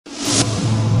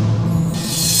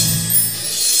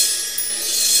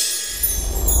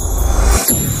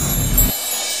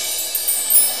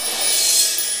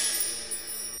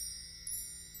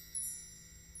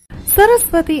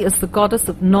Saraswati is the goddess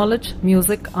of knowledge,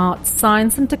 music, art,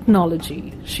 science and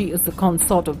technology. She is the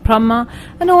consort of Brahma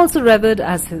and also revered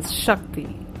as his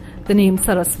Shakti. The name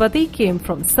Saraswati came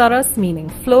from Saras meaning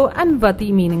flow and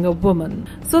Vati meaning a woman.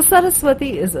 So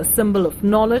Saraswati is a symbol of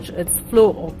knowledge. Its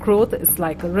flow or growth is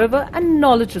like a river and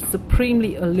knowledge is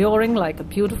supremely alluring like a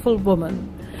beautiful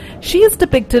woman. She is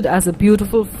depicted as a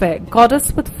beautiful fair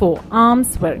goddess with 4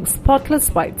 arms, wearing spotless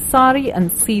white sari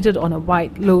and seated on a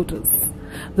white lotus.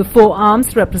 The 4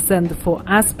 arms represent the 4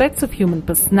 aspects of human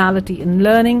personality in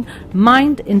learning: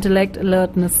 mind, intellect,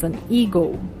 alertness and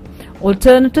ego.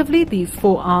 Alternatively, these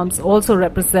 4 arms also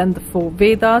represent the 4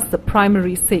 Vedas, the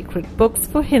primary sacred books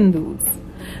for Hindus.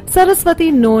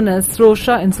 Saraswati, known as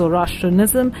Srosha in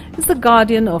Zoroastrianism, is the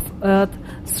guardian of earth.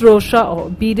 Srosha, or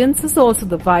obedience, is also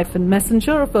the wife and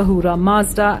messenger of Ahura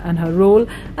Mazda and her role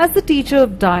as the teacher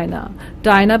of Dhyana,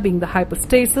 Dhyana being the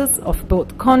hypostasis of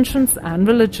both conscience and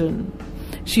religion.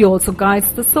 She also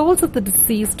guides the souls of the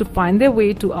deceased to find their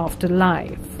way to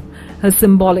afterlife. Her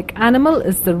symbolic animal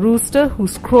is the rooster,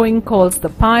 whose crowing calls the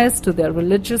pious to their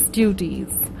religious duties.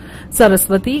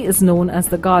 Saraswati is known as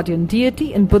the guardian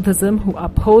deity in Buddhism who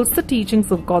upholds the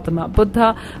teachings of Gautama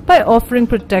Buddha by offering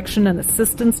protection and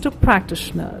assistance to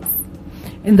practitioners.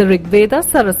 In the Rig Veda,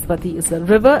 Saraswati is a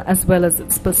river as well as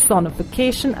its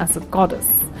personification as a goddess.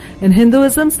 In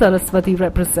Hinduism, Saraswati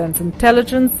represents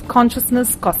intelligence,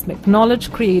 consciousness, cosmic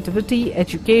knowledge, creativity,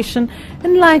 education,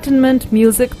 enlightenment,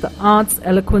 music, the arts,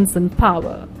 eloquence and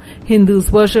power.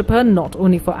 Hindus worship her not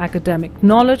only for academic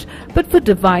knowledge but for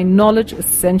divine knowledge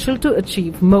essential to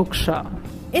achieve moksha.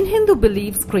 In Hindu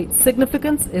beliefs, great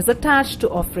significance is attached to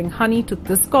offering honey to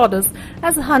this goddess,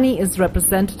 as honey is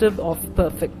representative of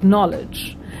perfect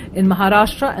knowledge. In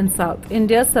Maharashtra and South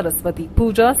India, Saraswati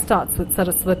Puja starts with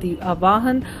Saraswati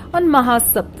Avahan on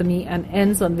Mahasaptami and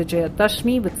ends on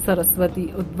Vijayadashmi with Saraswati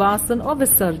Udvasan or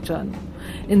Visarjan.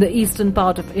 In the eastern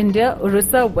part of India,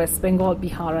 Orissa, West Bengal,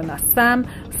 Bihar and Assam,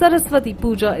 Saraswati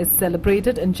Puja is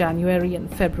celebrated in January and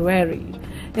February.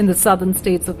 In the southern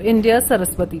states of India,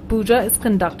 Saraswati Puja is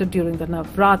conducted during the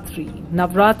Navratri.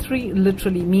 Navratri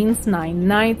literally means 9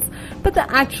 nights, but the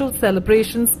actual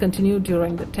celebrations continue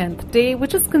during the 10th day,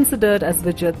 which is considered as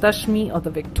Vijayadashmi or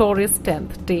the victorious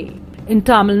 10th day. In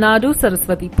Tamil Nadu,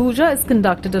 Saraswati Puja is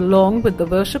conducted along with the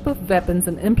worship of weapons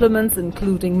and implements,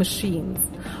 including machines.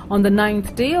 On the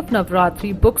 9th day of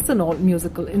Navratri, books and all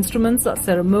musical instruments are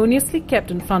ceremoniously kept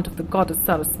in front of the goddess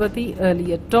Saraswati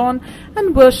early at dawn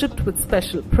and worshipped with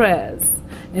special prayers.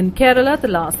 In Kerala, the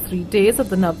last 3 days of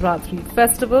the Navratri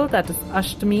festival, that is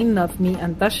Ashtami, Navami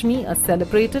and Dashmi, are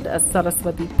celebrated as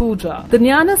Saraswati Puja. The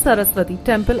Jnana Saraswati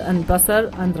temple in Basar,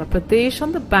 Andhra Pradesh,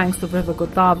 on the banks of river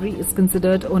Godavari, is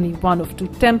considered only one of 2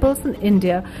 temples in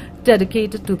India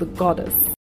dedicated to the goddess.